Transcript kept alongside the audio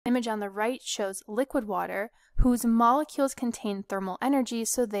image on the right shows liquid water, whose molecules contain thermal energy,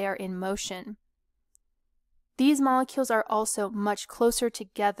 so they are in motion. These molecules are also much closer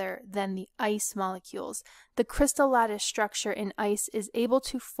together than the ice molecules. The crystal lattice structure in ice is able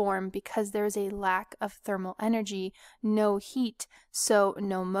to form because there is a lack of thermal energy, no heat, so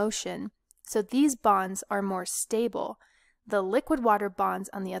no motion. So these bonds are more stable. The liquid water bonds,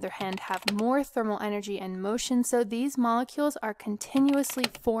 on the other hand, have more thermal energy and motion, so these molecules are continuously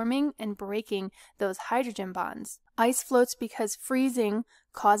forming and breaking those hydrogen bonds. Ice floats because freezing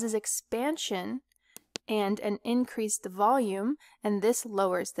causes expansion and an increased volume, and this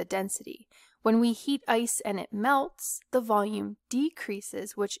lowers the density. When we heat ice and it melts, the volume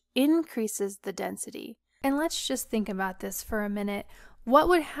decreases, which increases the density. And let's just think about this for a minute. What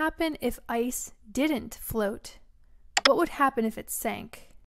would happen if ice didn't float? What would happen if it sank?